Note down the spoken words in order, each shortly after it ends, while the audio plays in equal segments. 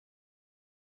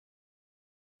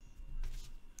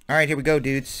All right, here we go,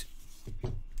 dudes.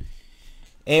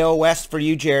 AL West for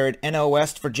you, Jared. NL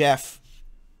West for Jeff.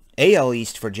 AL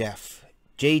East for Jeff.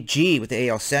 JG with the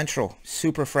AL Central.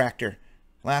 Superfractor.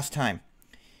 Last time.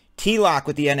 T-Lock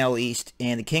with the NL East.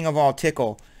 And the king of all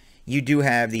tickle, you do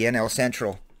have the NL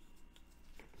Central.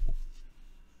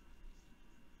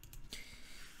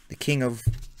 The king of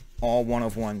all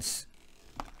one-of-ones.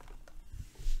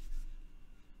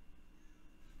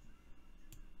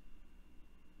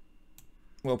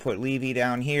 We'll put Levy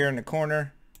down here in the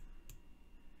corner.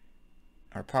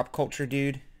 Our pop culture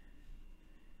dude.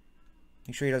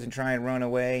 Make sure he doesn't try and run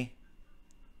away.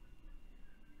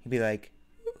 He'd be like...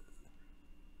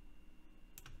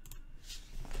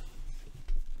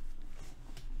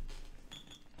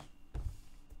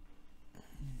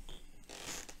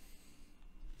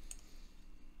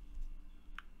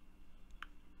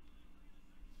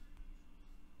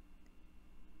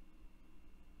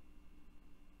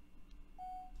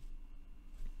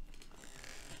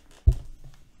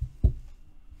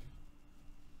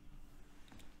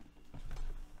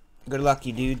 Good luck,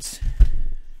 you dudes.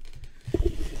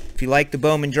 If you like the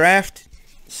Bowman draft,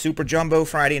 Super Jumbo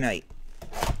Friday night.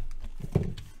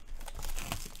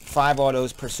 5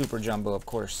 autos per Super Jumbo, of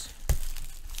course.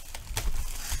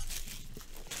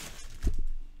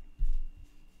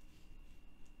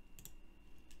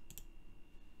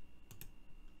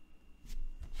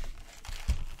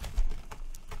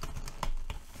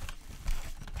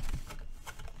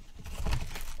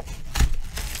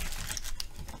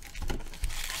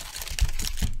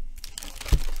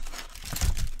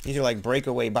 These are like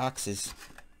breakaway boxes.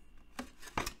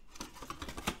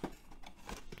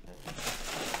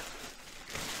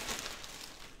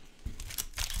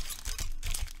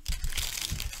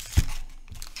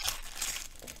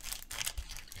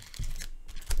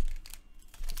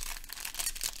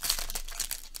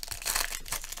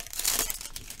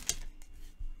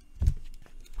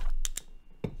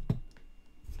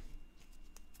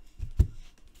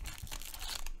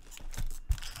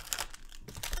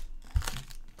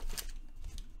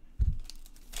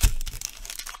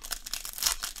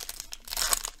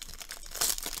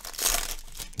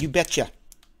 You betcha.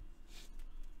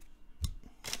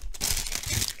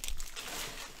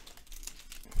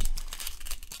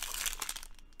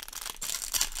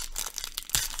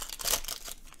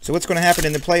 So what's going to happen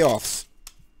in the playoffs?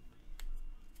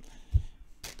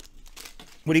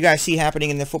 What do you guys see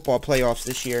happening in the football playoffs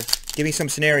this year? Give me some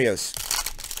scenarios.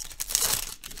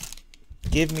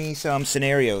 Give me some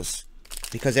scenarios.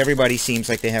 Because everybody seems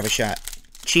like they have a shot.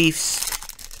 Chiefs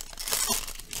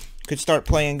could start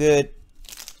playing good.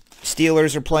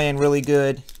 Steelers are playing really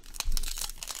good.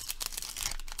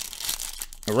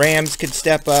 The Rams could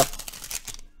step up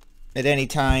at any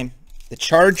time. The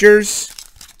Chargers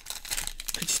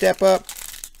could step up.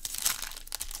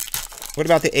 What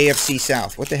about the AFC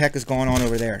South? What the heck is going on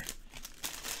over there?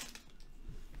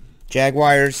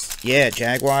 Jaguars. Yeah,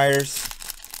 Jaguars.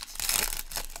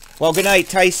 Well, good night,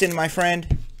 Tyson, my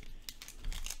friend.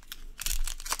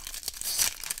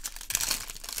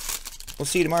 We'll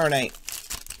see you tomorrow night.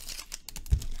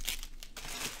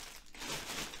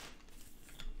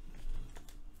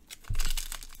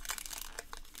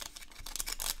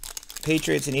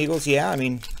 Patriots and Eagles, yeah, I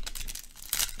mean,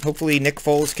 hopefully Nick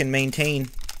Foles can maintain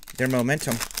their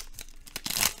momentum.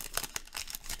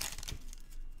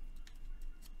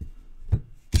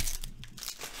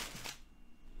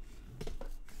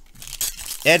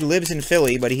 Ed lives in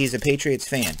Philly, but he's a Patriots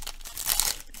fan.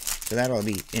 So that'll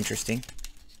be interesting.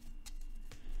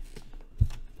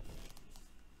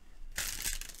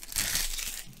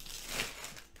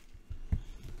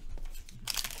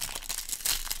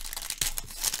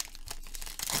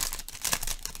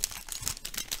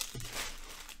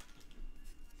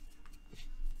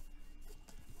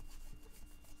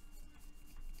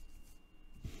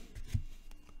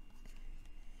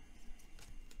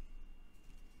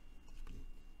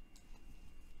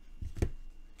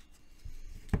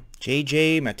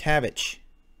 JJ Matavich,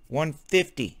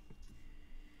 150.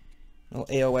 Little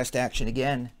AL West action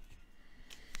again.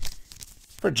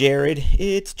 For Jared,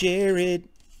 it's Jared.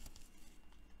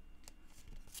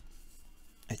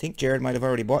 I think Jared might have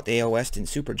already bought the AL West in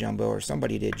Super Jumbo, or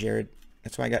somebody did, Jared.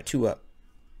 That's why I got 2 up.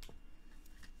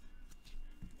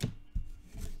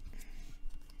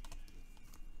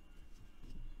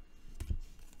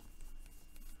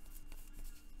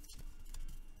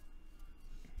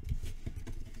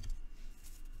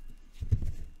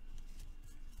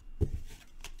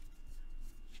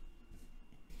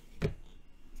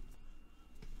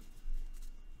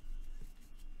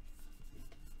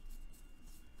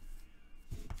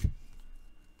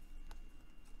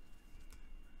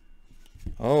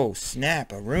 Oh,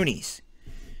 snap. A Rooney's.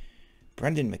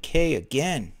 Brendan McKay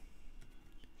again.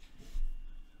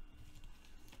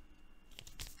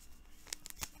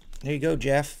 There you go,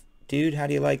 Jeff. Dude, how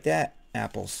do you like that?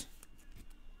 Apples.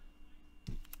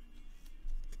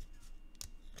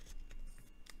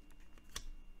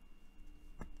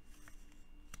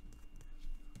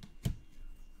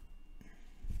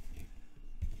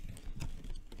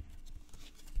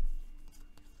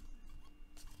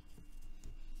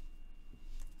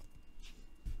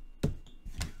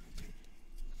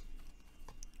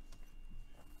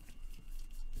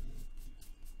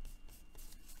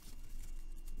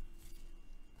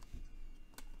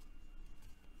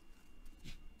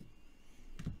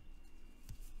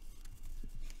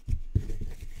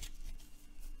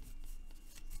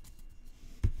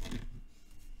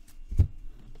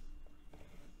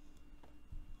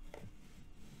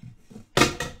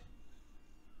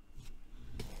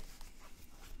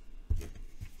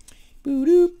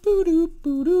 Boo-doop, boo-doop,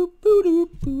 boo-doop, boo-doop,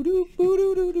 boo-doop,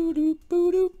 boo-doop,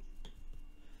 boo-doop.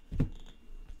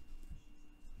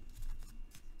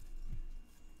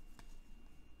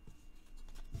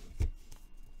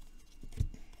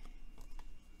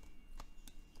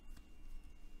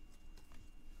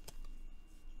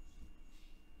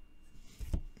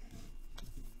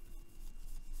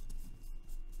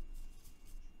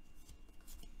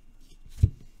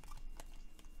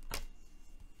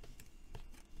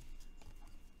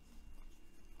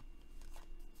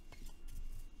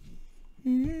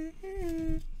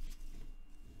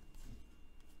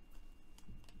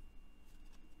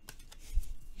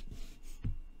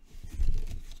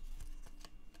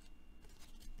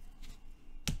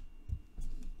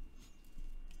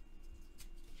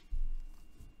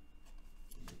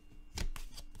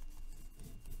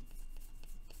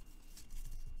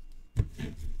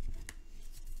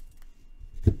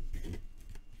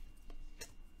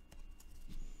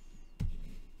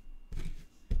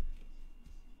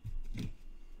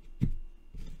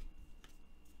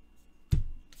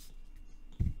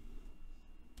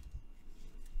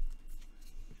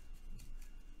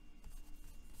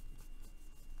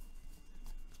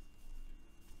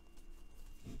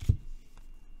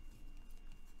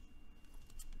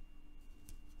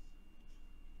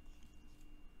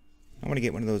 I want to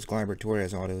get one of those Gleyber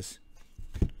Torres autos.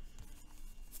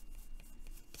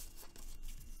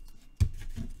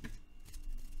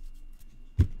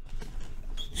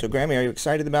 So, Grammy, are you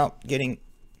excited about getting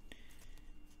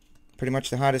pretty much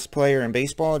the hottest player in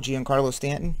baseball, Giancarlo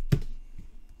Stanton?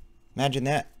 Imagine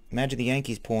that. Imagine the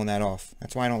Yankees pulling that off.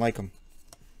 That's why I don't like them.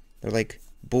 They're like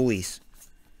bullies.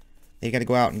 They got to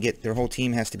go out and get, their whole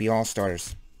team has to be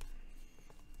all-stars.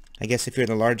 I guess if you're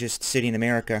the largest city in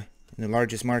America, in the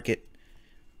largest market,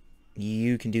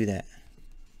 you can do that.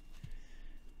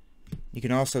 You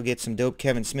can also get some dope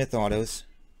Kevin Smith autos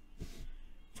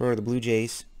for the Blue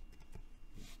Jays.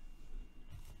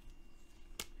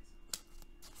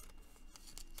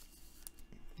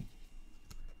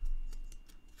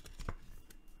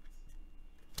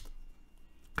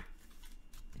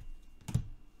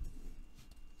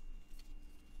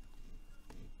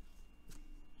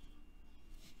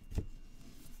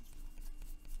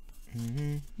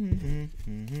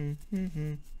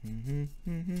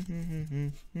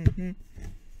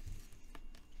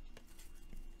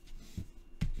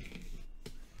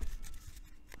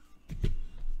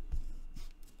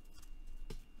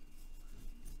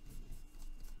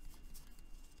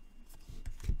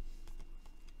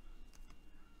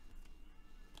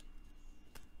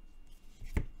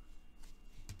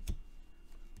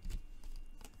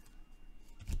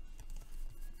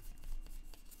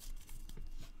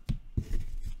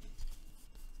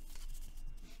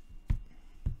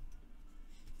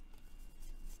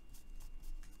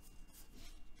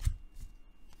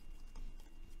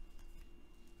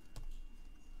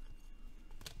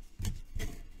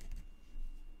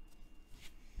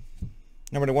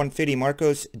 Number to 150,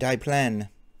 Marcos Diplan.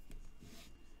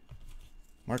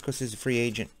 Marcos is a free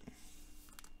agent.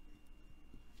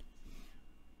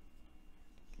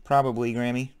 Probably,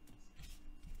 Grammy.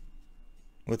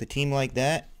 With a team like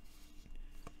that,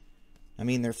 I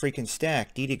mean, they're freaking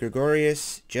stacked. Didi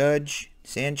Gregorius, Judge,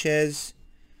 Sanchez,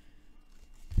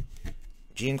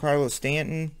 Giancarlo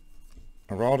Stanton,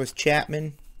 Aroldis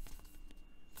Chapman.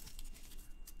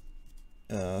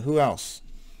 Who else?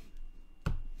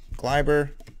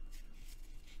 Gleyber.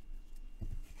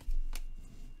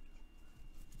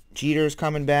 Jeter's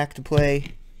coming back to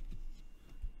play.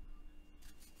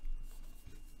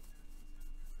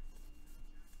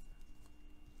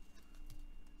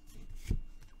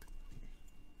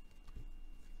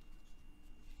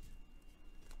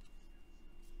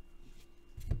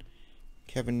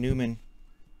 Kevin Newman.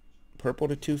 Purple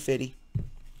to 250.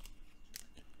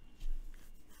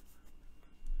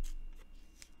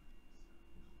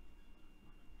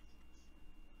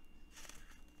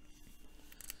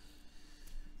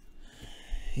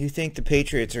 You think the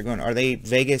Patriots are going... Are they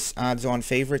Vegas odds-on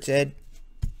favorites, Ed?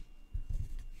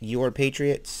 Your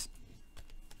Patriots?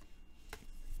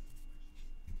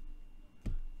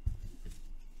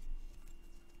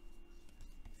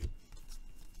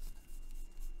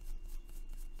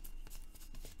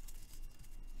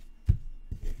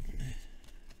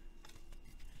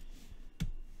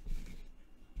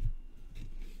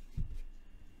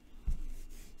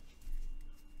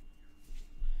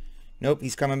 Nope,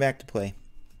 he's coming back to play.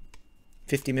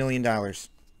 $50 million.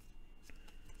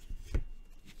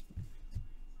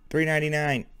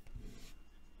 $3.99.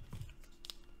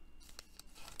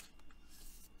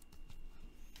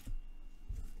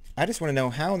 I just want to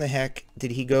know how in the heck did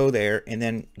he go there and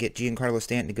then get Giancarlo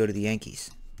Stanton to go to the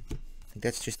Yankees? I think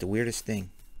that's just the weirdest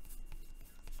thing.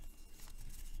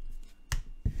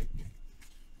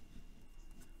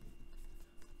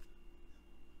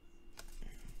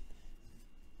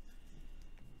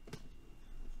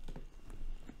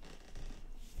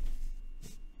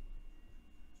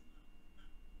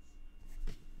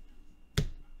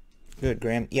 Good,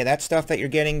 Graham. Yeah, that stuff that you're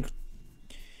getting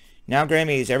now,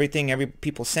 Grammy, is everything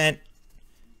people sent.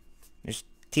 There's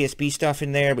TSB stuff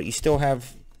in there, but you still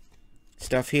have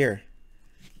stuff here.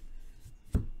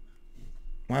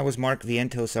 Why was Mark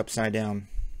Vientos upside down?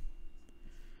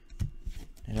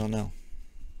 I don't know.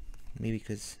 Maybe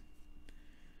because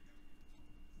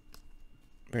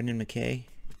Brendan McKay.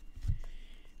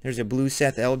 There's a blue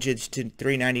Seth Eldridge to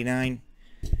 $3.99.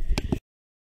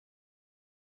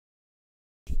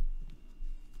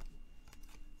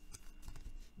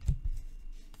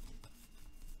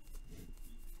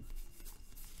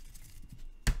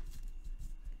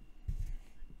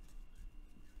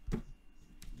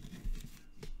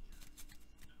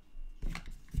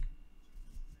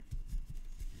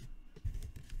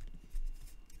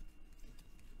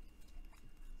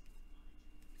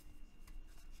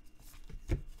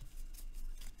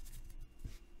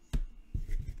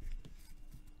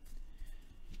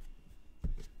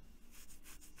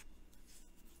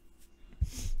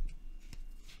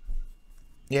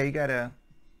 Yeah, you got a...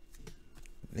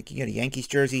 I think you got a Yankees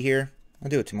jersey here. I'll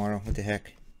do it tomorrow. What the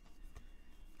heck?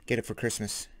 Get it for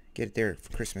Christmas. Get it there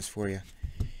for Christmas for you.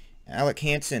 Alec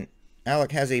Hansen.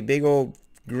 Alec has a big old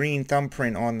green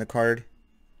thumbprint on the card.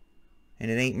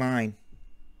 And it ain't mine.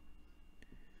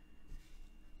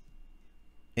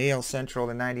 AL Central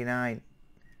to 99.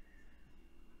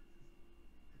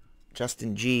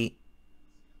 Justin G.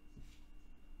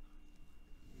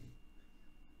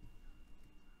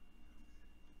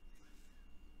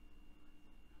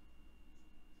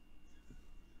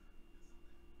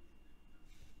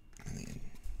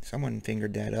 Someone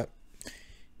fingered that up.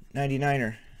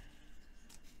 99er.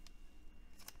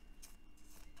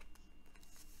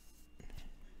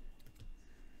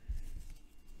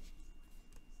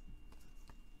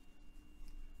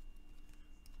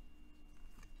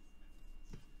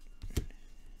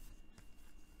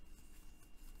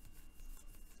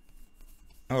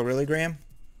 Oh, really, Graham?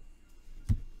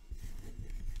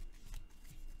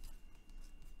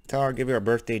 Tell her I'll give her a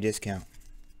birthday discount.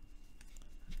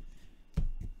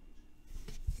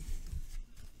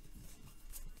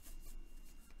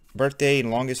 Birthday and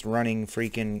longest running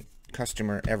freaking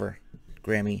customer ever,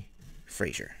 Grammy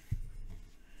Frazier.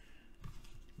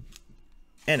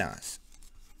 And Oz.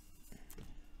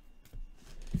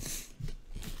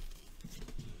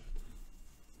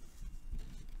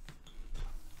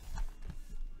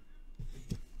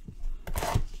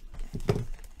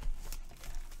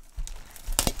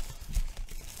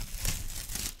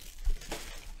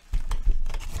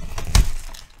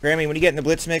 Grammy, when you get in the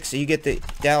Blitz mix, you get the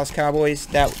Dallas Cowboys,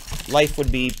 that life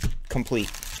would be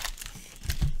complete.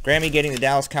 Grammy getting the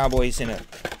Dallas Cowboys in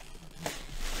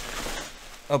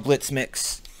a Blitz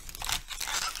mix.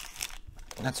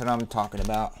 That's what I'm talking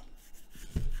about.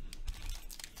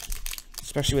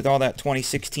 Especially with all that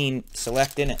 2016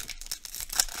 select in it.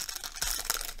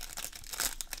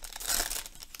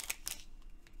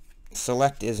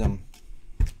 Selectism.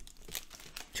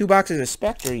 2 boxes of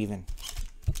Spectre even.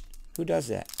 Who does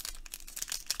that?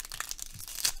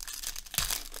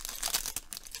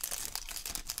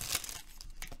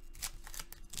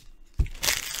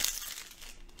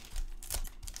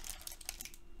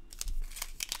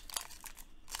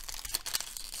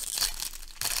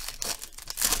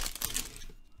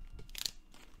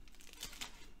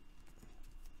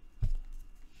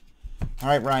 All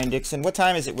right, Ryan Dixon. What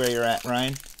time is it where you're at,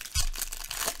 Ryan?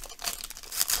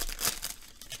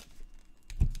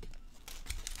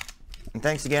 And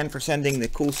thanks again for sending the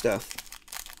cool stuff.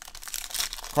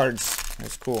 Cards.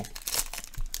 That's cool.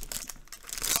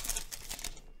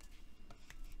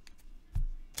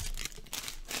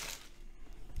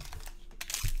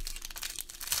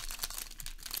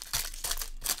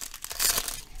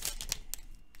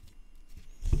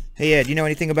 Hey Ed, you know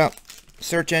anything about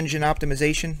search engine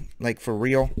optimization? Like for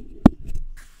real?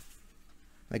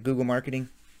 Like Google marketing?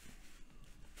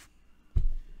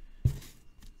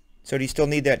 So do you still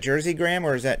need that jersey, Graham,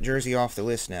 or is that jersey off the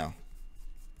list now?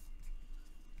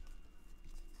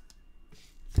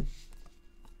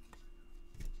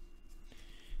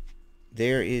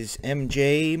 There is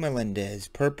MJ Melendez,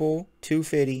 purple,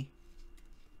 250.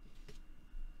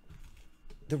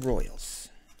 The Royals.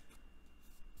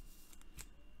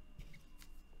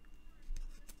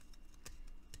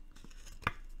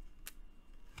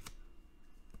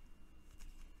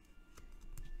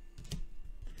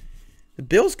 The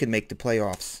Bills could make the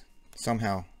playoffs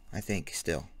somehow, I think,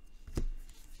 still.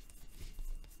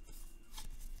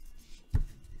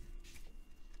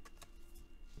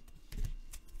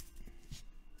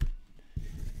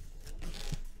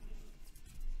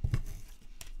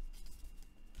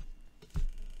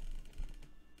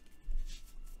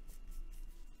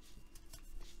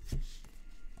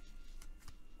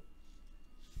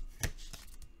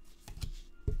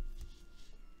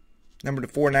 Number to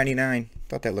 499.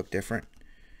 Thought that looked different.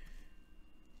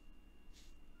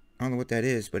 I don't know what that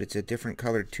is, but it's a different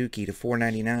colored Tukey to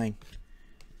 499.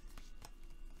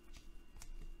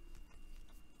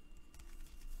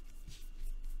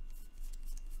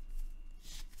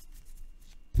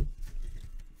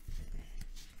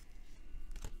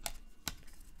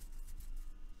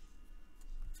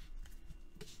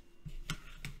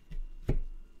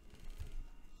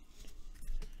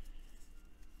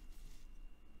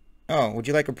 Oh, would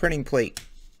you like a printing plate?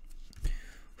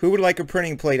 Who would like a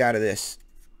printing plate out of this?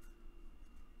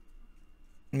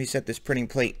 Let me set this printing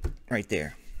plate right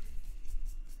there.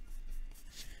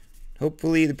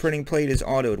 Hopefully the printing plate is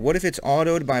autoed. What if it's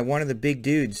autoed by one of the big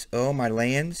dudes? Oh, my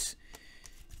lands.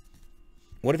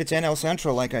 What if it's NL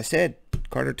Central, like I said?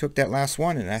 Carter took that last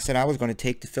one, and I said I was going to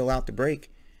take to fill out the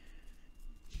break.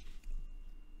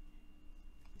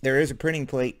 There is a printing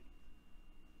plate.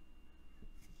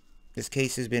 This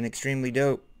case has been extremely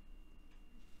dope.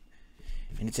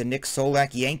 And it's a Nick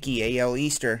Solak Yankee AL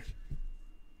Easter.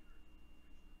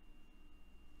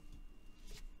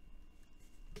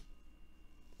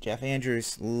 Jeff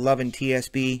Andrews loving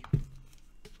TSB.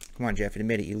 Come on, Jeff,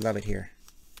 admit it. You love it here.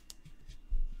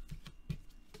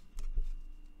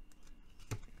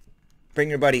 Bring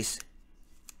your buddies.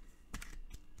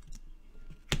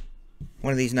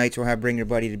 One of these nights we'll have Bring Your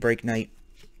Buddy to break night.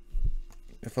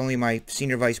 If only my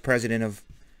senior vice president of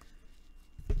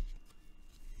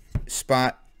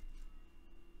spot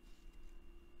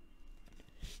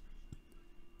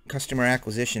customer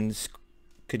acquisitions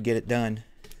could get it done.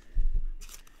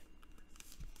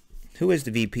 Who is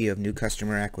the VP of new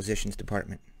customer acquisitions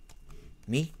department?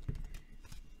 Me?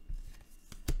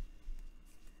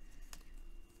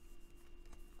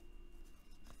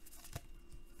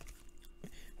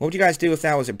 What would you guys do if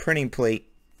that was a printing plate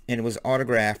and it was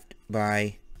autographed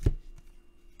by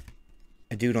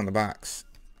a dude on the box?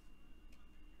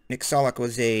 Nick Solak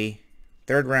was a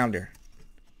third rounder.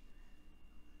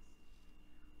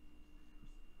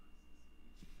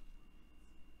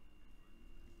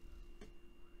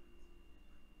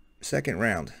 Second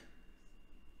round.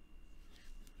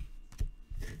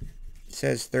 It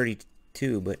says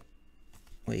 32, but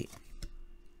wait.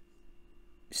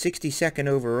 62nd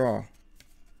overall.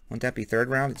 Wouldn't that be third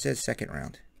round? It says second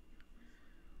round.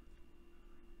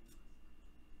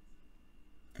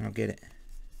 I don't get it.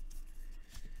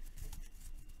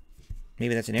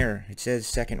 Maybe that's an error. It says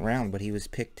second round, but he was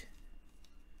picked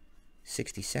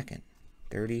 62nd.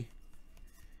 30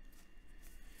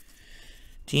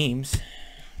 teams.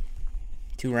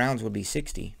 2 rounds would be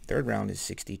 60. Third round is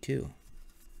 62.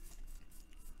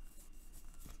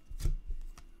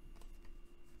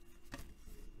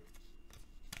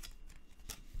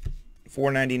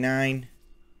 $4.99.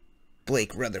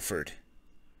 Blake Rutherford.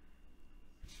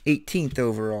 18th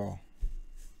overall.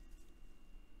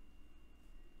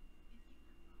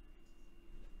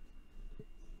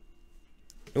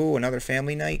 Oh, another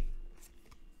family night.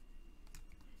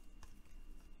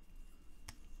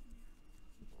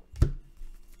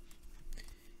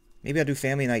 Maybe I'll do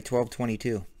family night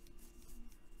 12/22.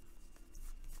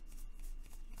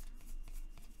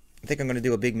 I think I'm going to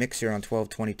do a big mix here on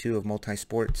 12/22 of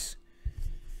multi-sports.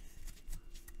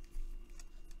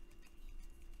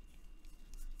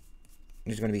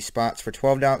 There's going to be spots for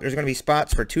 $12. There's going to be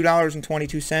spots for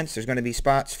 $2.22. There's going to be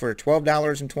spots for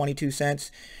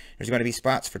 $12.22. There's going to be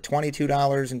spots for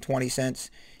 $22.20.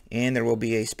 And there will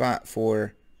be a spot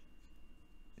for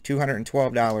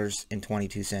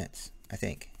 $212.22, I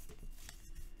think.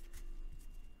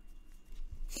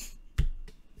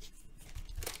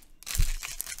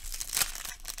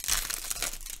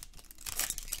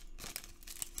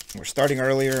 We're starting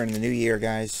earlier in the new year,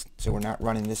 guys, so we're not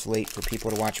running this late for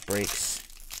people to watch breaks.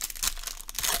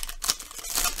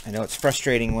 I know it's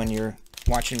frustrating when you're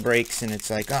watching breaks and it's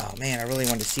like, oh man, I really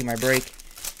wanted to see my break.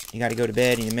 You got to go to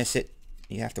bed and you miss it.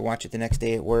 You have to watch it the next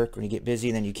day at work when you get busy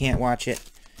and then you can't watch it.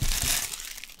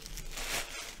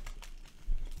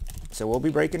 So we'll be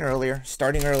breaking earlier,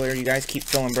 starting earlier. You guys keep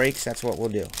filling breaks, that's what we'll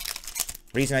do.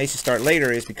 The reason I used to start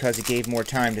later is because it gave more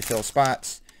time to fill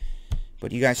spots.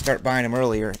 But you guys start buying them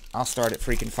earlier. I'll start at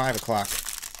freaking 5 o'clock.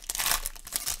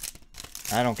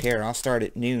 I don't care. I'll start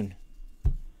at noon.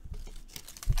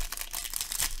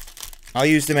 I'll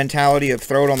use the mentality of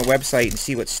throw it on the website and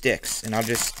see what sticks. And I'll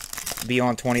just be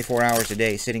on 24 hours a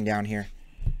day sitting down here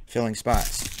filling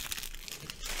spots.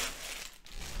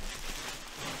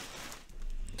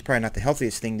 It's probably not the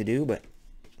healthiest thing to do, but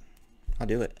I'll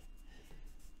do it.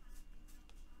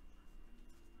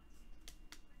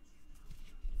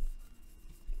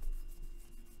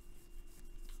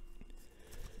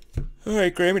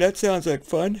 Alright, Grammy, that sounds like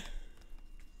fun.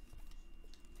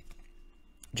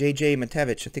 J.J.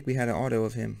 Matevich, I think we had an auto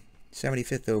of him.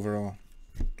 75th overall.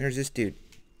 There's this dude.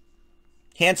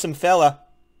 Handsome fella.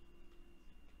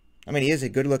 I mean, he is a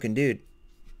good-looking dude.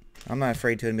 I'm not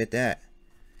afraid to admit that.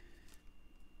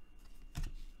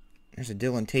 There's a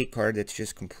Dylan Tate card that's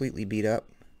just completely beat up.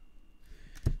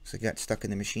 So it got stuck in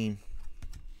the machine.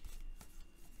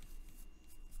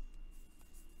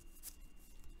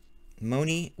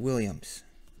 Moni Williams.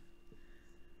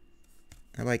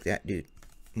 I like that dude.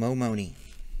 Mo Moni.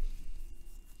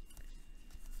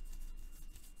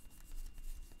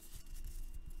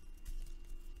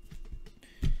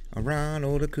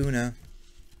 Ronald Acuna.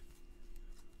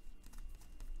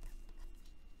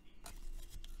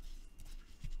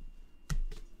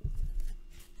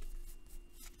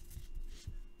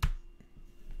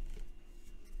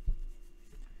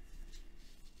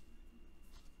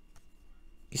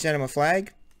 You sent him a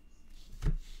flag?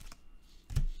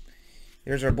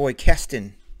 There's our boy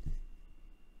Keston.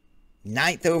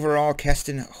 9th overall,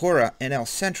 Keston Hora, NL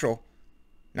Central.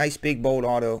 Nice big bold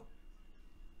auto.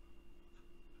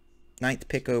 9th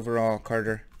pick overall,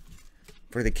 Carter.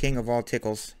 For the king of all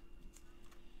tickles.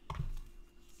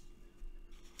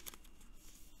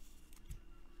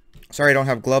 Sorry I don't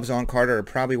have gloves on, Carter. I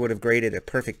probably would have graded a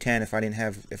perfect 10 if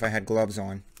I had gloves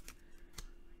on.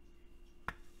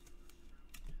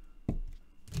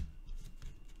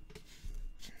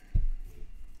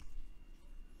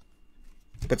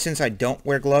 But since I don't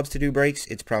wear gloves to do breaks,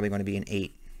 it's probably going to be an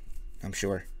 8, I'm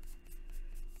sure.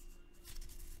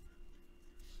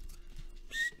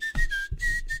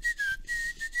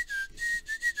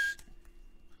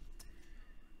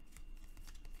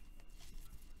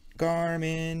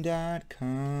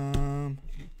 Garmin.com.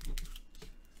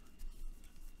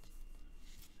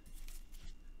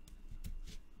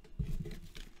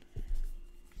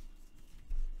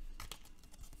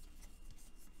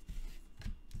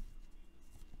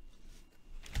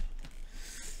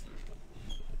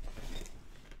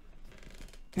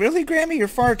 Really, Grammy? You're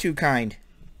far too kind.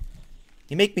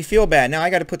 You make me feel bad. Now I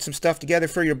got to put some stuff together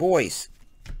for your boys.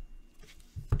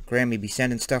 Grammy be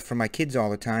sending stuff for my kids all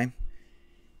the time.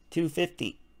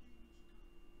 $250.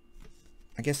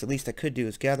 I guess the least I could do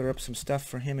is gather up some stuff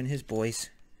for him and his boys.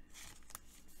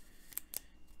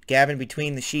 Gavin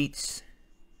between the sheets.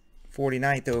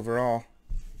 49th overall.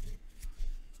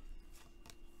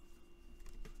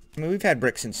 I mean, we've had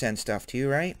Brickson send stuff to you,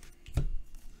 right?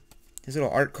 His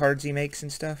little art cards he makes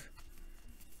and stuff.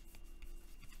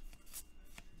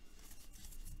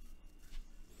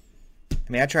 I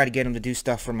mean, I try to get him to do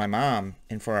stuff for my mom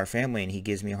and for our family, and he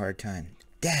gives me a hard time.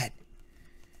 Dad,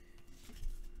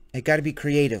 I got to be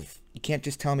creative. You can't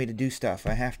just tell me to do stuff.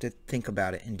 I have to think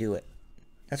about it and do it.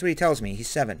 That's what he tells me. He's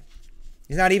 7.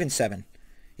 He's not even 7.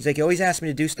 He's like, he always asks me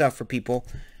to do stuff for people,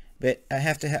 but I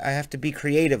have to be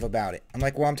creative about it. I'm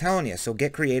like, well, I'm telling you, so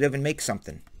get creative and make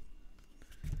something.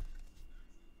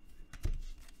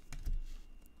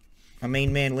 My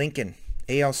main man, Lincoln.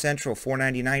 AL Central,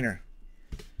 499er.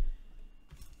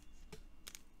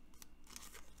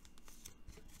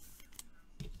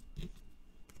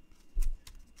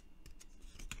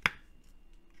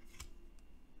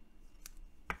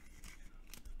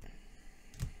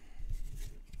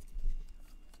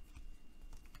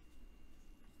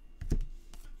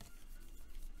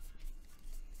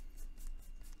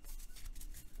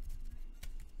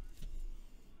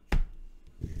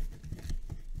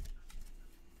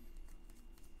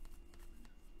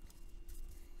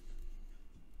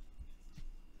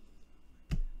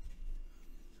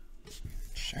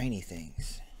 Shiny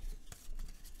things.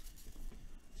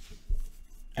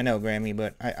 I know, Grammy,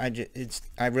 but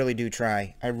I really do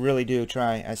try. I really do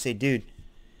try. I say, dude,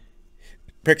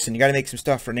 Brixton, you got to make some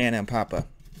stuff for Nana and Papa.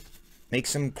 Make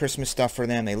some Christmas stuff for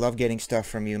them. They love getting stuff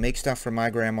from you. Make stuff for my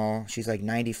grandma. She's like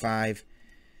 95.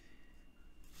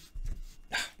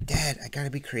 Dad, I got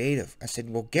to be creative. I said,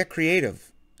 well, get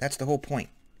creative. That's the whole point.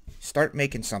 Start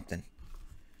making something.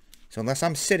 So unless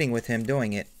I'm sitting with him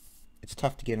doing it, it's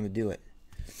tough to get him to do it.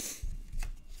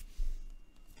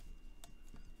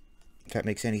 If that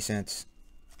makes any sense.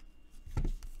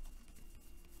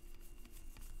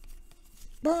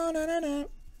 Ba-na-na-na.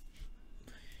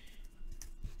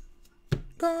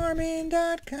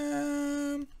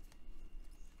 Garmin.com.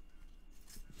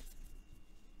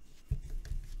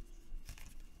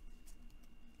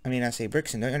 I mean, I say,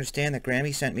 Brixton, don't you understand that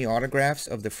Grammy sent me autographs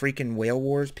of the freaking Whale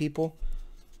Wars people?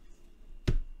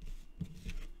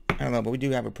 I don't know, but we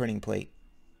do have a printing plate.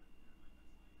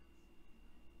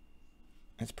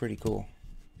 That's pretty cool.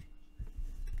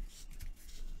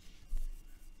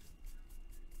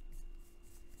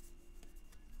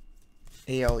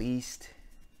 AL East,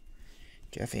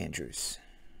 Jeff Andrews.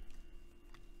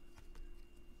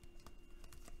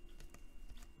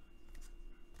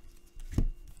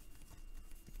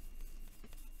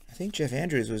 I think Jeff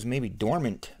Andrews was maybe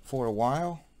dormant for a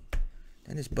while.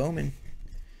 Then his Bowman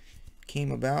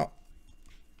came about.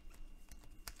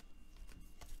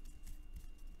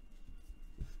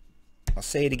 I'll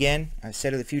say it again. I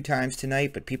said it a few times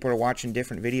tonight, but people are watching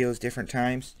different videos, different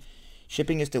times.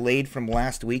 Shipping is delayed from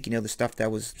last week. You know, the stuff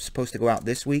that was supposed to go out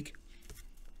this week.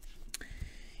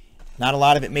 Not a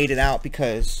lot of it made it out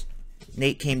because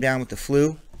Nate came down with the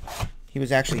flu. He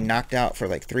was actually knocked out for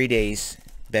like 3 days,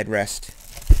 bed rest.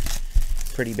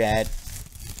 Pretty bad.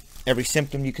 Every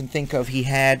symptom you can think of he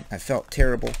had. I felt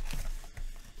terrible.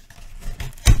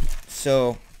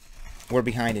 So, we're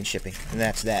behind in shipping, and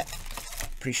that's that.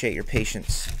 Appreciate your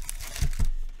patience.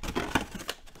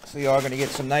 So you are going to get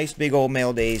some nice big old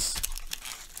mail days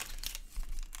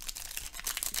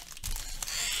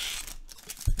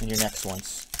in your next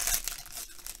ones.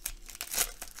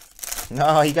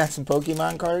 No, you got some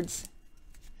Pokemon cards?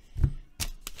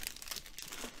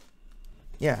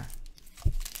 Yeah.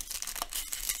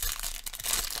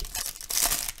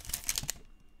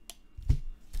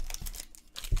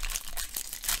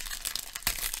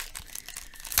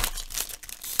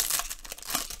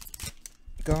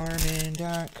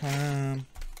 Garmin.com.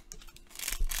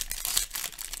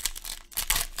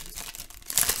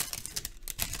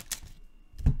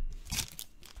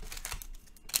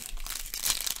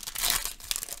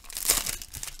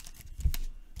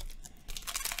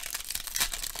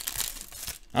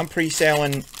 I'm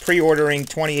pre-ordering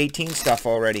 2018 stuff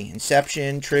already.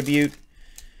 Inception, Tribute.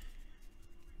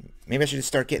 Maybe I should just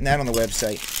start getting that on the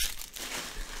website.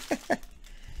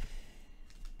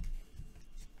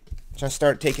 Should I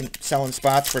start selling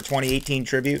spots for 2018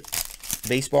 Tribute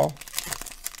baseball?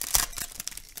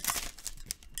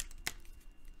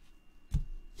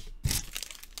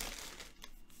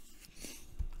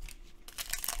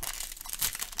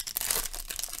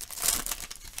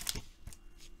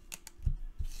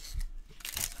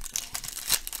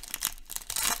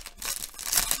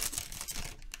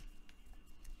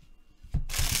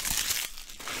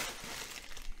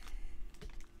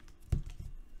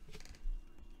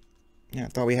 Yeah, I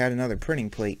thought we had another printing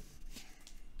plate.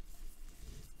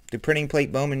 The printing plate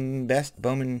Bowman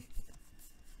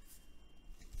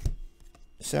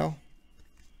sell?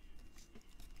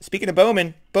 Speaking of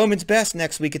Bowman's Best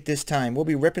next week at this time. We'll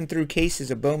be ripping through cases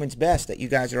of Bowman's Best that you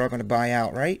guys are all going to buy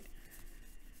out, right?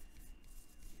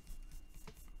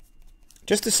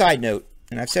 Just a side note,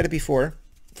 and I've said it before,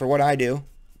 for what I do,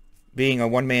 being a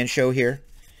one-man show here,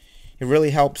 it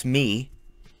really helps me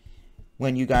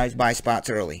when you guys buy spots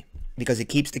early. Because it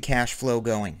keeps the cash flow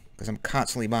going. Because I'm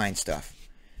constantly buying stuff.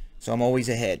 So I'm always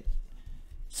ahead.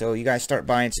 So you guys start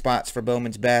buying spots for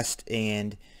Bowman's Best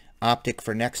and Optic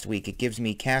for next week. It gives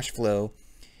me cash flow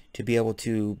to be able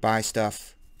to buy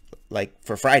stuff like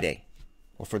for Friday.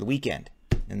 Or for the weekend.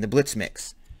 And the Blitz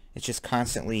Mix. It's just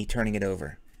constantly turning it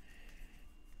over.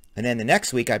 And then the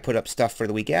next week I put up stuff for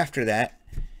the week after that.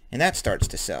 And that starts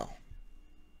to sell.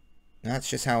 And that's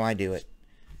just how I do it.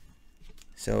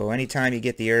 So anytime you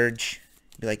get the urge,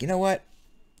 be like, you know what?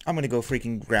 I'm going to go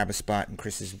freaking grab a spot in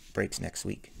Chris's breaks next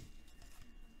week.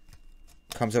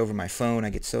 Comes over my phone. I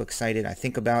get so excited. I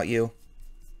think about you.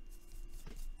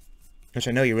 Which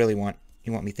I know you really want.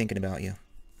 You want me thinking about you.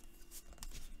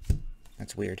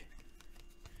 That's weird.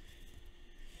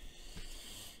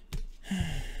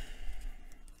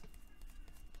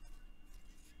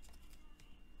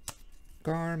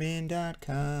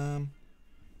 Garmin.com.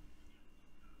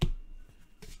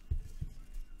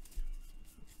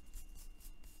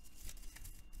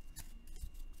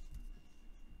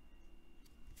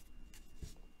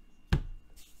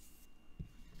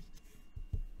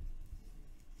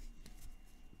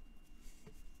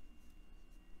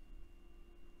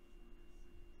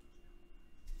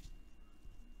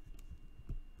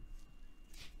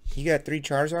 You got 3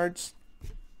 Charizards?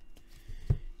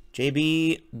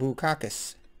 JB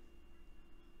Bukakis.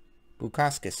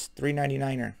 Bukaskis,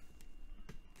 399er.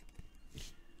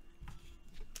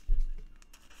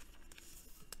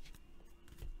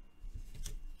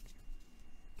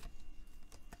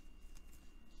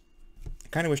 I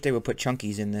kind of wish they would put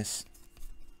chunkies in this.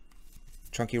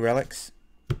 Chunky relics.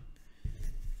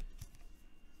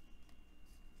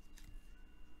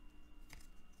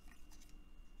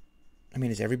 I mean,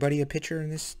 is everybody a pitcher in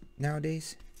this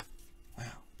nowadays? Wow.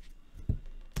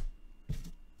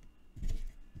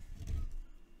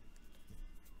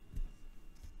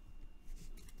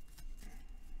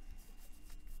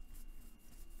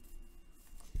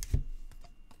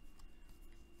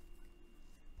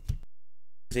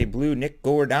 There's a blue Nick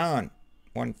Gordon,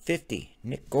 150.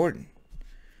 Nick Gordon.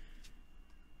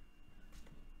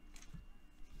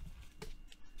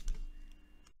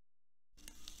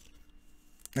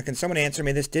 Now, can someone answer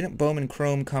me this? Didn't Bowman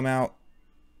Chrome come out,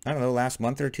 I don't know, last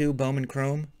month or two? Bowman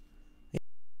Chrome?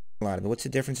 A lot of it. What's the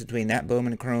difference between that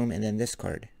Bowman Chrome and then this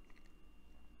card?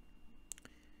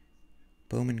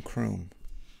 Bowman Chrome.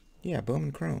 Yeah,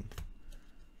 Bowman Chrome.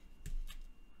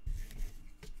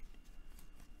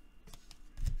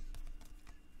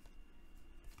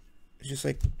 It was just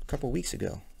like a couple weeks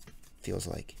ago, feels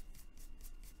like.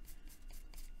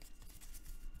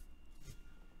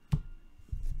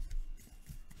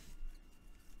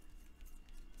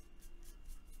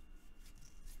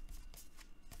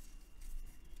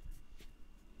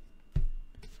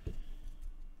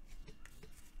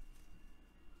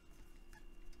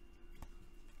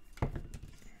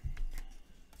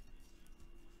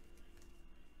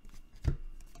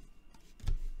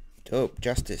 Dope.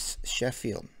 Justice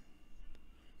Sheffield.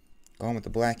 Gone with the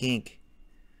black ink.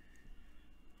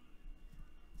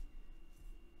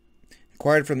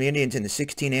 Acquired from the Indians in the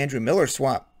 16 Andrew Miller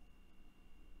swap.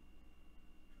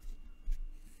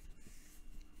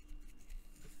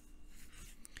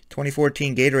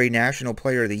 '14 Gatorade National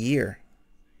Player of the Year.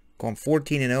 Going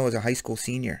 14-0 as a high school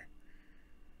senior.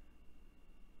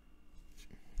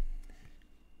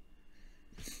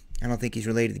 I don't think he's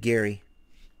related to Gary.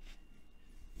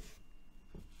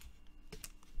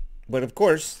 But of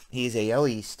course, he is AL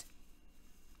East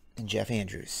and Jeff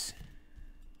Andrews.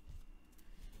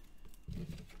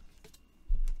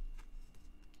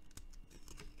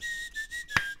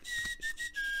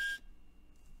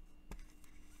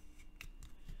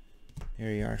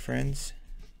 There you are, friends.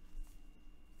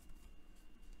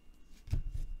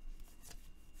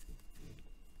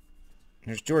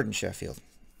 There's Jordan Sheffield.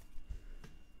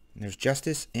 And there's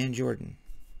Justice and Jordan.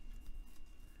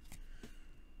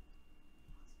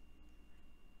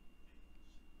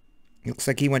 Looks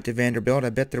like he went to Vanderbilt. I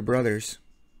bet they're brothers.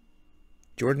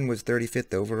 Jordan was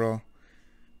 35th overall.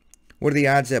 What are the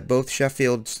odds that both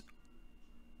Sheffields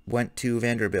went to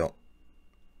Vanderbilt?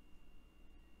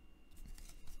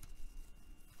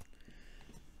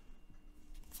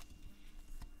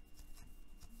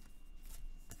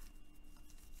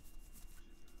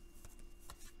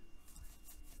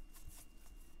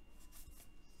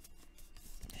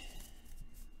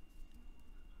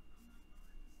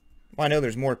 Well, I know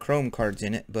there's more Chrome cards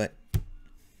in it, but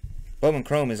Bowman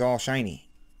Chrome is all shiny.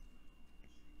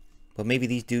 But maybe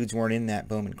these dudes weren't in that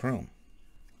Bowman Chrome.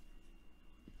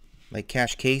 Like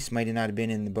Cash Case might not have been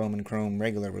in the Bowman Chrome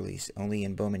regular release, only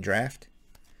in Bowman Draft.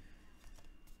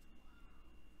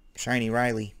 Shiny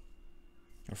Riley.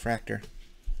 Refractor.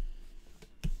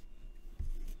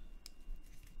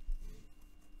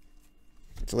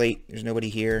 It's late. There's nobody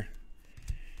here.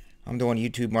 I'm doing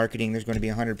YouTube marketing. There's going to be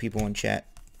 100 people in chat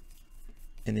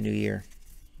in the new year.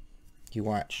 You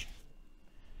watch.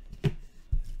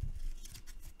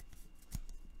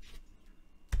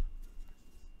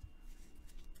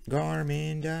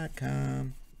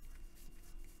 Garmin.com.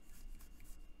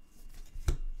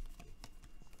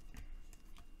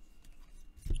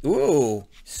 Ooh,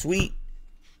 sweet.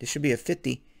 This should be a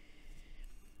 50.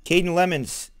 Caden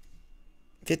Lemons,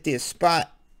 50th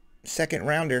spot, second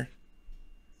rounder.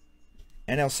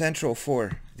 NL Central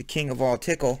for the king of all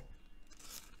tickle,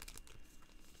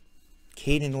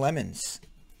 Caden Lemons.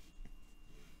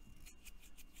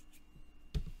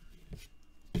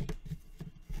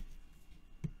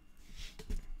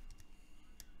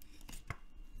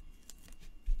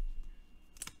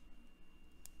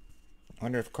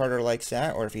 Wonder if Carter likes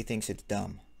that or if he thinks it's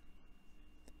dumb.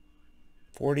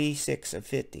 46 of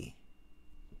 50.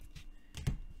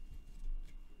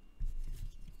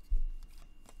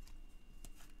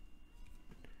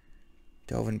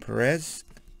 Delvin Perez.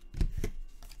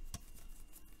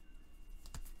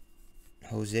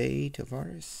 Jose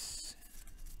Tavares.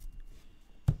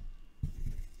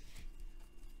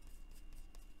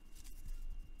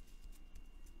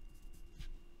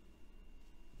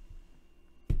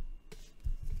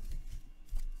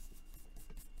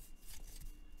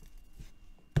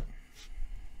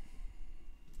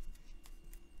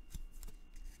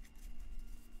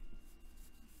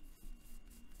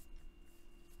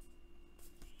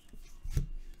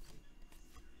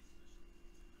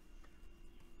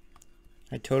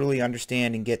 I totally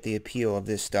understand and get the appeal of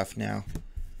this stuff now.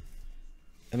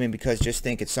 I mean, because just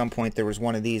think at some point there was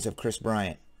one of these of Chris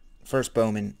Bryant. First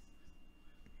Bowman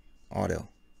auto.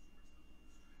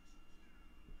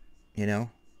 You know?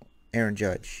 Aaron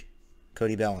Judge.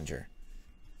 Cody Bellinger.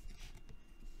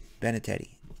 Benintendi.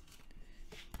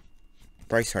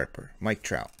 Bryce Harper. Mike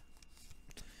Trout.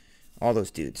 All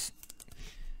those dudes.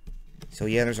 So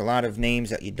yeah, there's a lot of names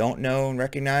that you don't know and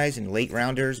recognize and late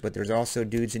rounders, but there's also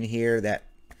dudes in here that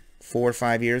 4 or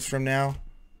 5 years from now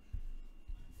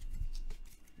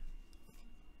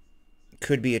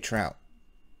could be a Trout.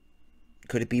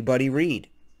 Could it be Buddy Reed?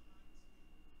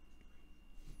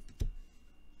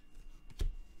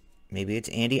 Maybe it's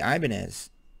Andy Ibanez.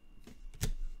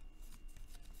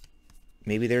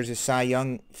 Maybe there's a Cy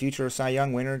Young, future Cy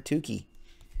Young winner, Tukey.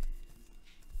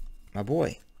 My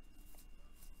boy.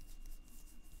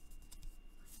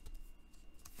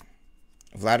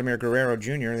 Vladimir Guerrero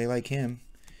Jr., they like him.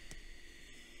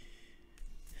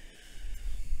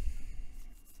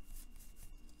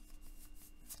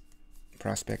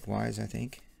 Prospect-wise, I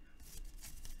think.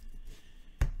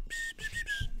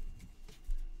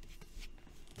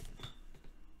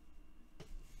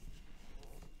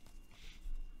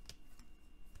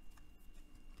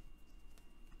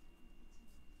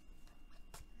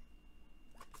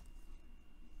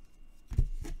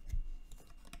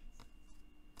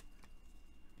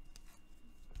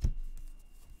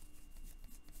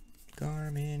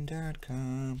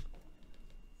 Garmin.com.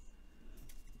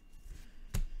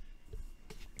 I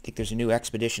think there's a new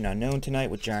Expedition Unknown tonight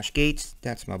with Josh Gates.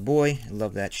 That's my boy. I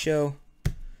love that show.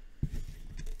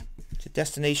 Is it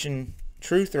Destination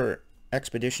Truth or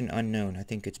Expedition Unknown? I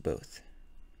think it's both.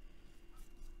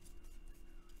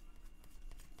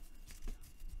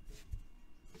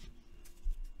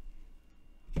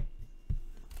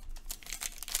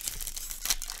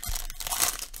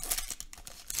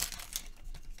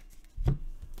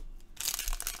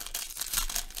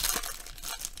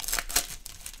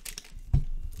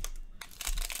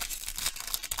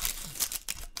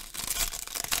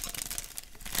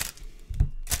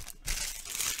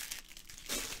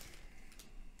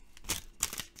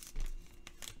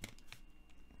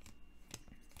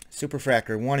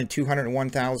 Superfractor, 1 in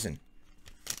 201,000.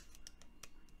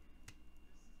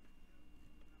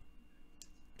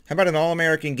 How about an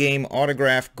All-American Game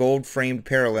autographed gold-framed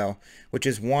parallel, which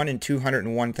is 1 in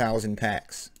 201,000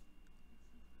 packs?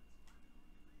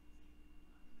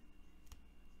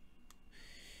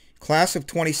 Class of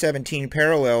 2017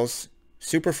 parallels,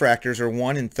 Superfractors are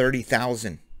 1 in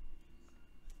 30,000.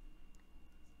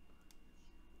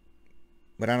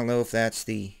 But I don't know if that's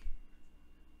the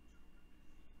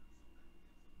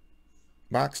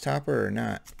box topper or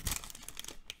not.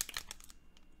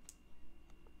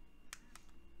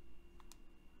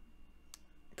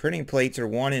 Printing plates are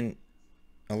 1 in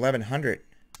 1,100.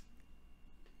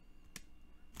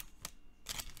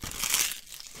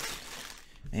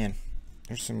 Man,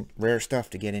 there's some rare stuff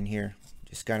to get in here.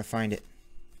 Just gotta find it.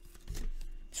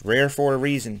 It's rare for a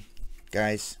reason,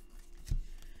 guys.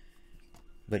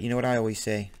 But you know what I always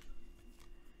say?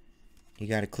 You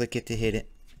gotta click it to hit it.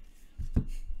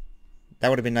 That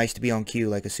would have been nice to be on cue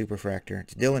like a Superfractor.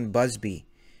 It's Dylan Busby.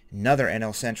 Another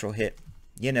NL Central hit.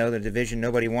 You know, the division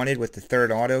nobody wanted with the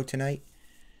third auto tonight.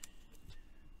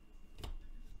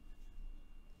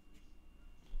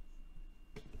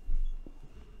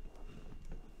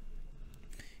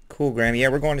 Cool, Graham. Yeah,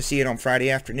 we're going to see it on Friday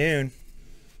afternoon.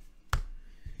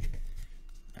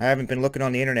 I haven't been looking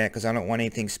on the internet because I don't want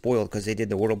anything spoiled because they did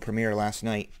the world premiere last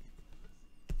night.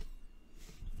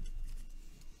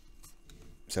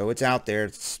 So it's out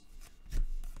there,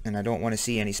 and I don't want to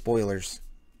see any spoilers.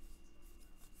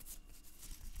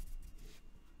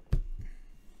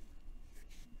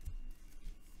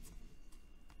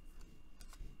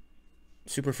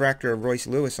 Superfractor of Royce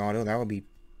Lewis auto, that would be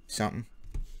something.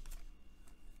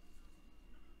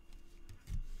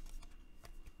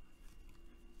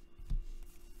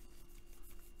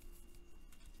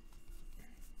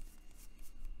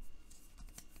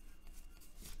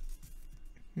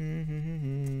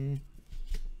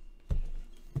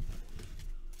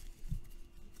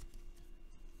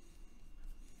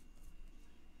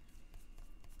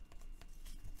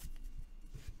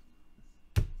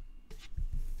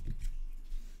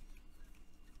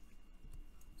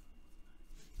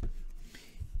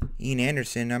 Ian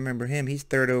Anderson, I remember him. He's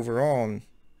 3rd overall in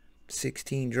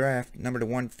 16 draft, number to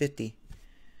 150.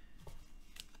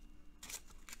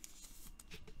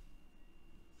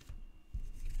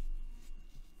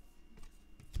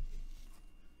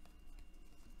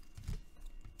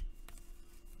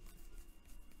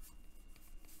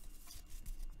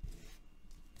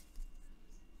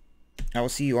 I will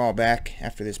see you all back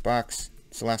after this box.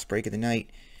 It's the last break of the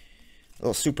night. A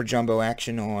little super jumbo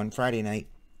action on Friday night.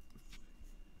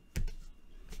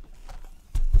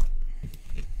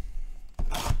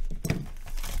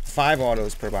 5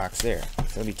 autos per box there. So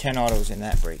there'll be 10 autos in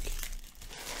that break.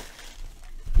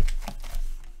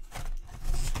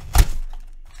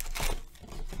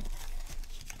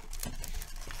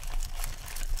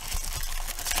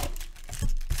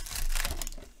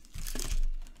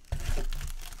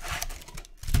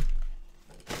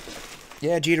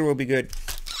 Yeah, Jeter will be good.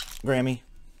 Grammy.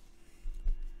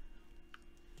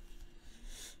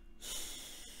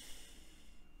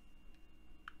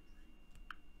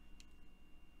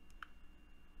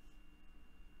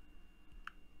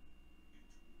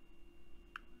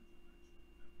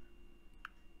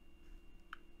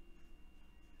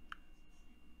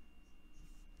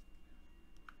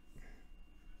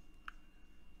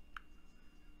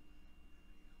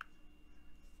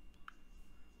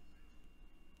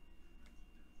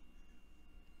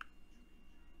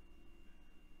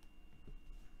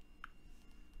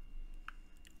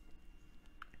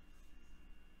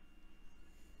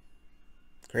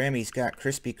 Grammy's got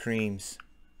Krispy Kremes.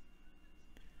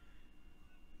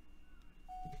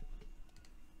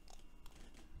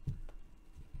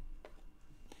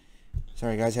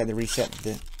 Sorry guys, I had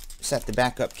to set the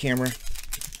backup camera.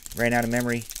 Ran out of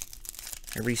memory.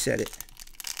 I reset it.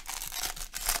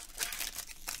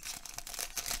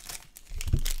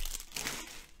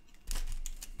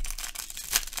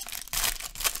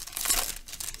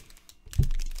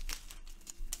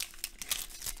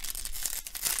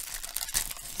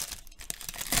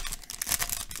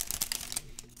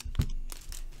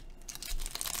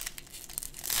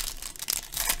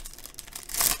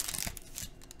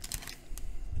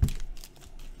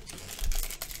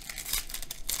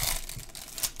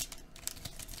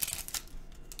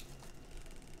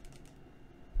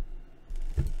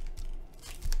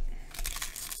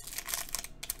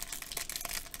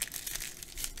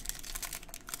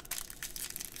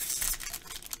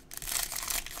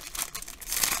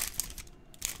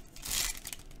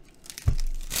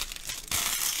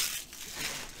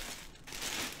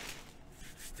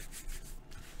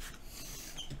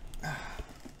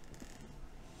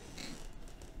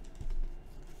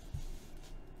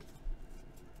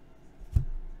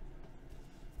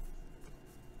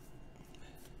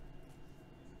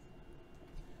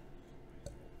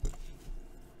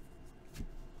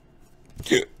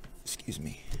 Excuse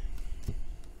me.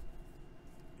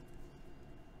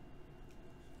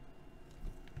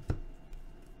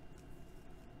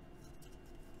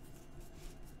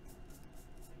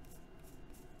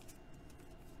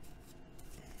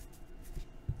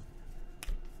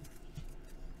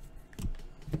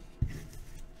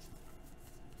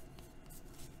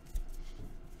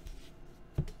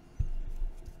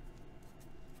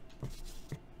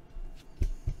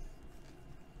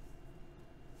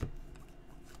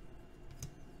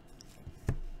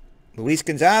 Luis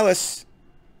Gonzalez.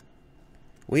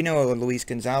 We know Luis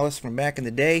Gonzalez from back in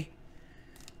the day.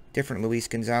 Different Luis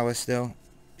Gonzalez, though.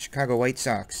 Chicago White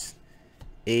Sox.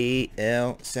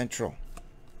 AL Central.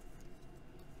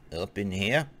 Up in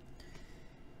here.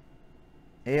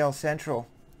 AL Central.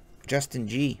 Justin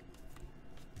G.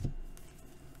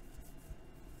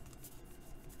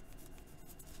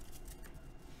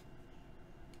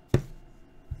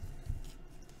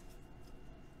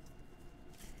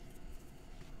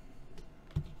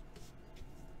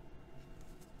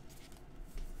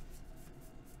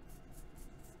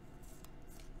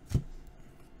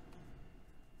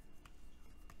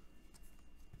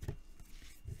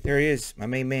 There he is, my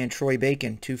main man, Troy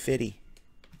Bacon, 250.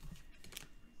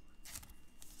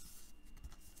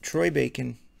 Troy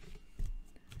Bacon.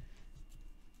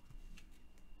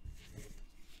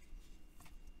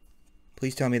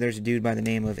 Please tell me there's a dude by the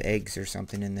name of Eggs or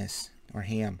something in this. Or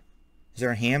Ham. Is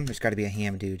there a Ham? There's got to be a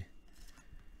Ham dude.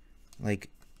 Like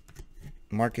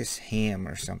Marcus Ham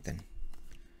or something.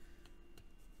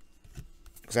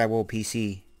 Because I will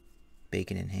PC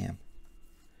Bacon and Ham.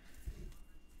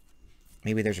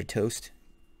 Maybe there's a toast.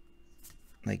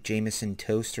 Like Jameson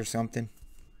toast or something.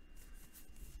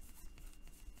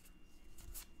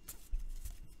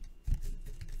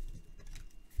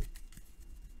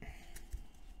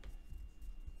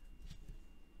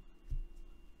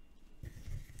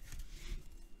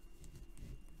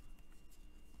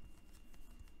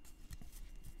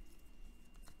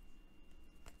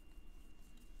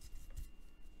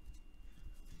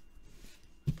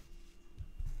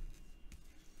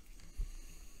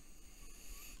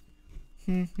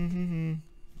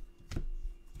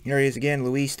 Here he is again,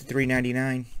 Luis, the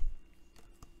 $3.99.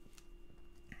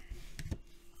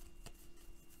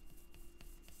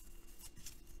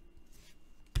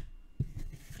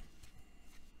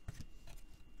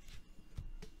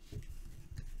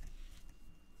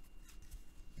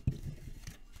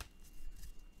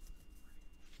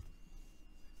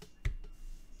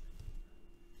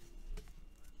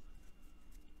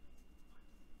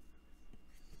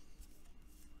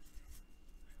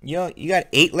 Yo, you got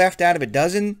 8 left out of a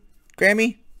dozen,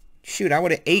 Grammy? Shoot, I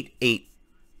would have ate 8.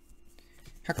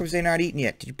 How come they're not eaten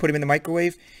yet? Did you put them in the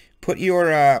microwave? Put your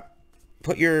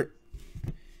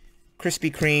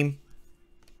Krispy Kreme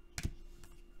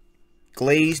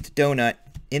glazed donut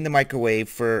in the microwave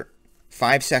for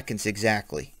 5 seconds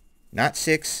exactly. Not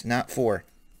 6, not 4.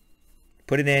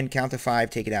 Put it in, count to 5,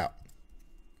 take it out.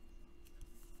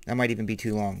 That might even be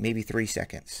too long. Maybe 3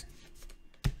 seconds.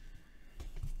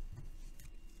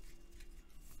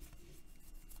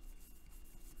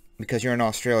 Because you're in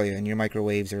Australia and your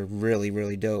microwaves are really,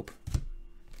 really dope.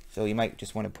 So you might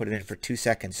just want to put it in for 2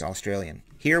 seconds, Australian.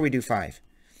 Here we do 5.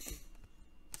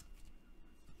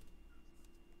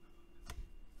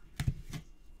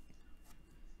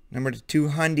 Number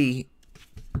 200,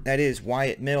 that is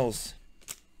Wyatt Mills.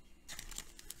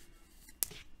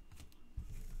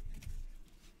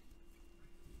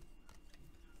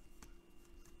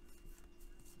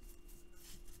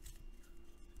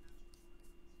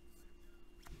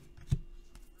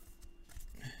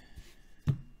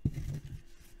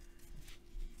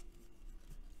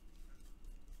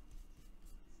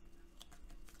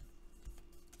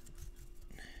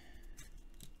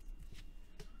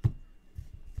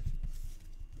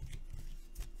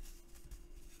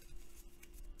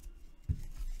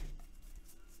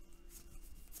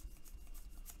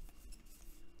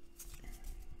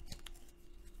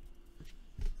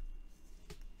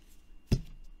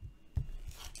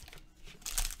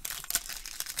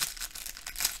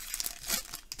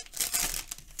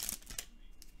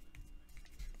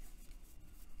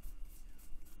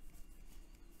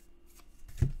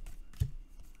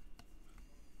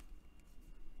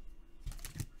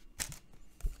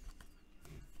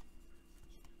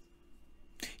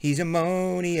 He's a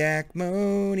moniac,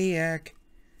 moniac.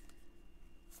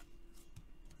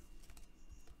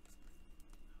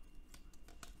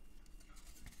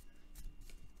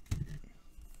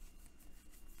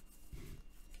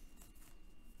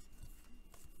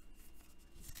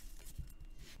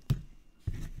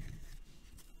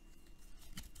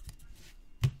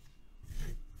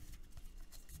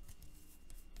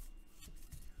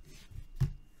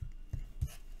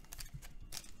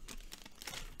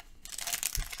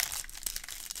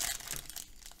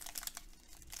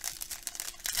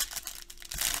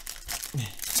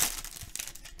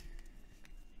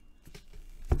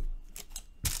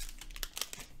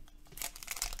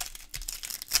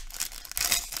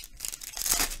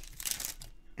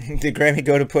 Did Grammy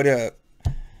go to put a...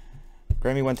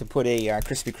 Grammy went to put a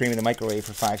Krispy Kreme in the microwave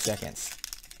for 5 seconds.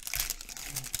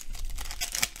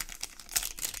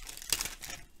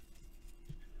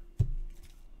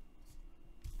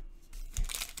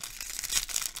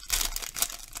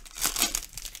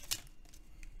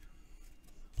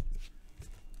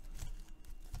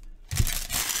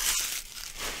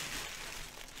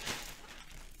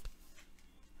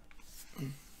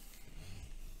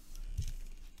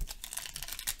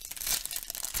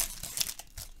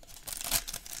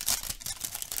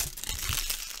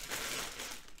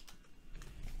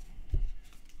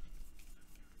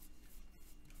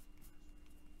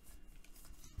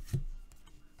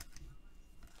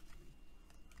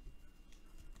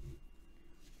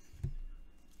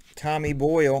 Tommy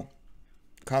Boyle,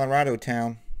 Colorado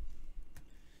Town,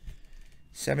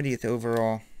 70th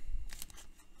overall.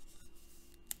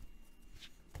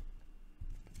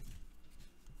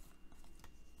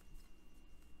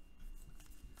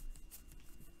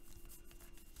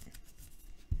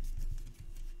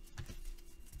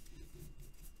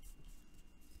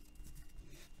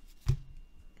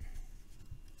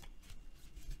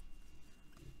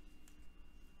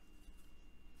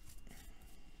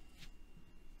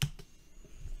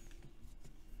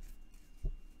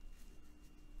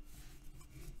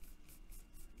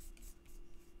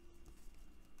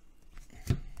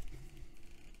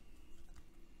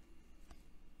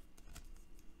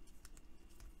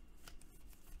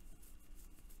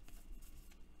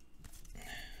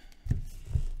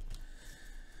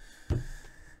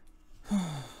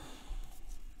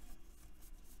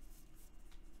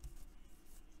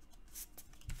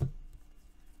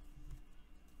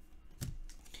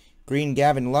 Green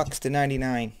Gavin Lux to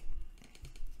 99.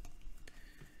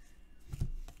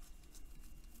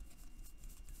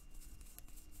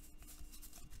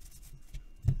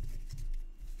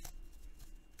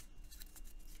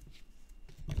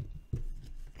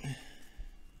 I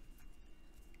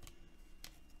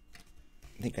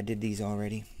think I did these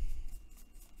already.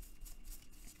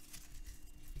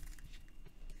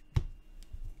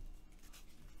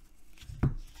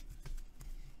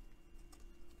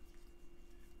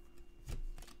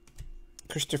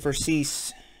 Christopher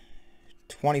Cease,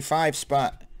 25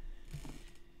 spot.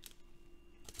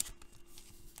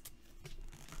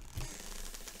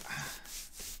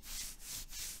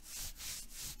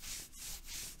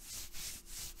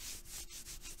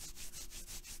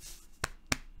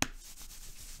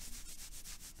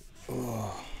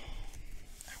 Oh,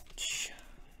 ouch.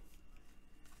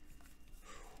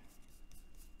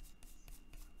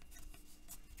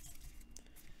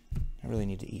 I really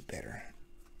need to eat better.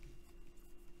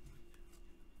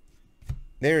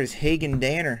 There's Hagen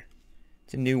Danner.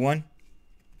 It's a new one.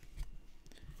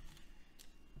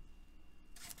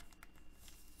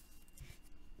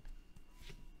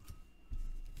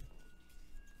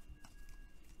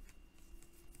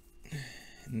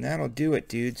 And that'll do it,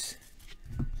 dudes.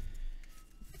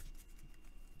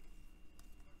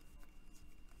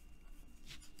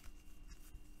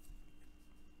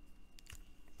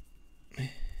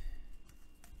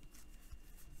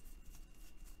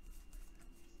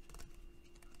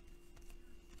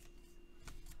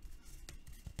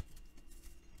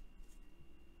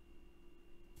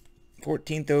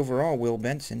 Fourteenth overall, Will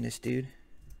Benson, this dude.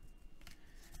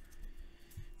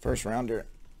 First rounder.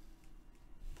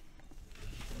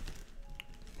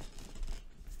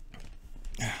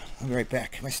 I'll be right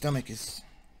back. My stomach is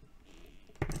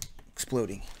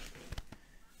exploding.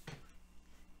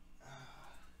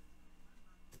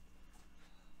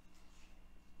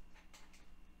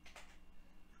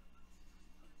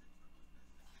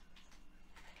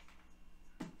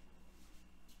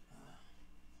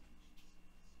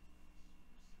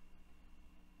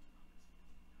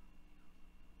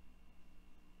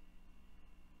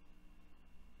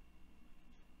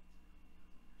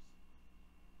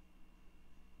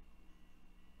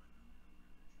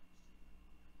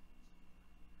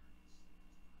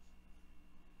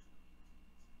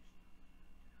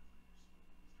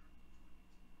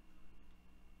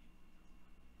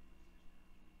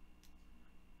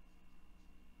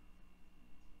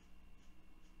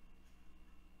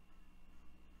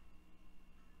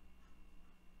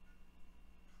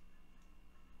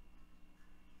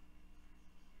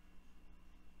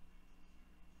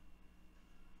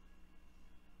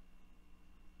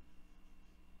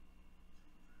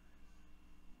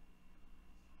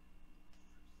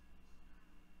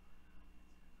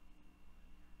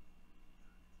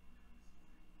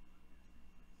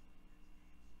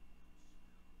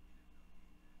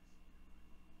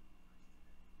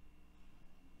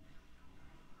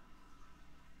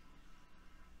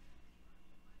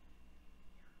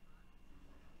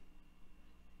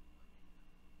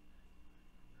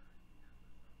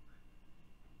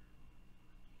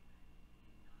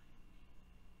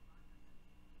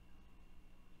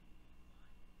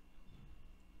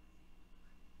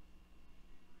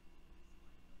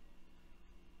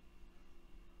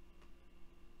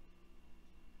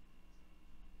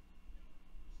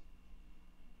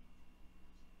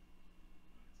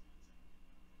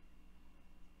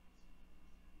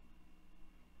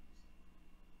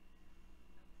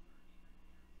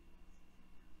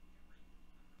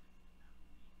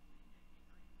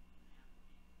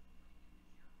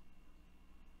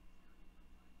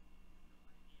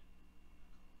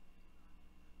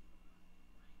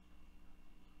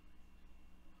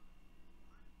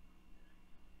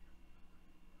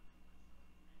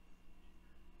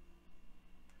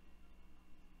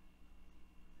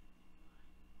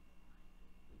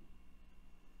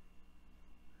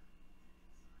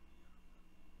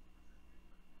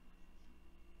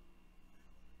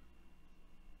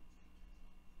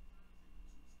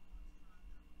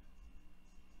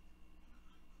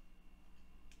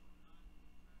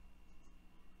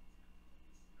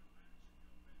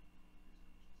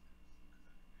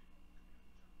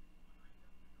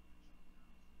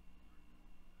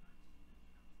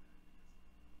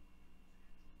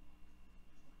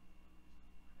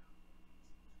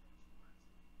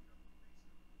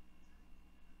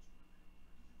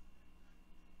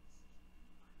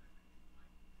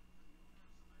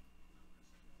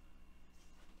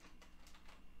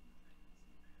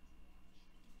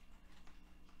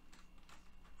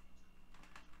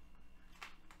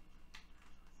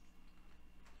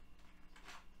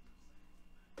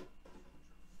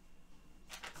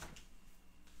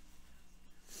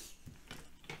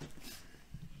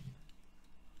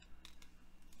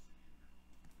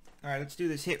 Alright, let's do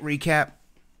this hit recap.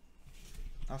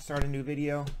 I'll start a new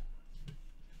video.